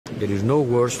there is no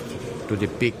words to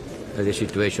depict the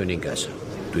situation in Gaza.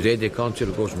 Today the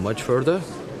Council goes much further,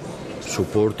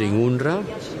 supporting UNRWA,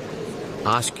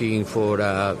 asking for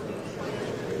a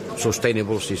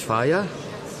sustainable ceasefire,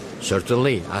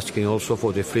 certainly asking also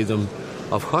for the freedom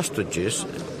of hostages,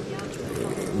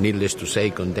 needless to say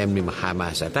condemning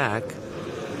Hamas attack,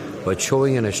 but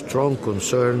showing a strong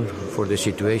concern for the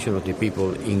situation of the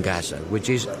people in Gaza, which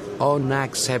is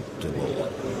unacceptable.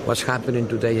 What's happening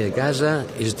today in Gaza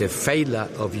is the failure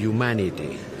of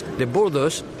humanity. The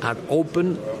borders are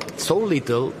open so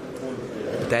little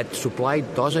that supply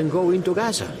doesn't go into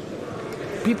Gaza.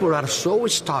 People are so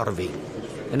starving,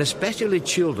 and especially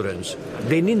children.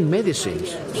 They need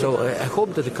medicines. So I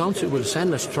hope that the Council will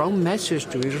send a strong message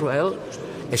to Israel: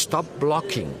 stop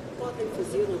blocking.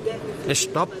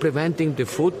 Stop preventing the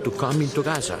food to come into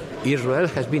Gaza. Israel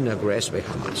has been aggressed by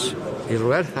Hamas.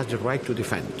 Israel has the right to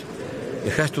defend.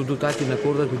 It has to do that in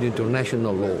accordance with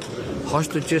international law.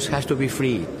 Hostages has to be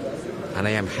freed. And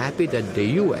I am happy that the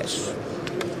U.S.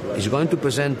 is going to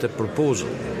present a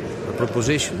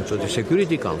proposition to the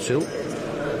Security Council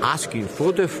asking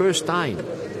for the first time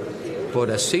for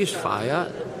a ceasefire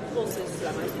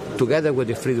together with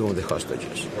the freedom of the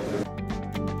hostages.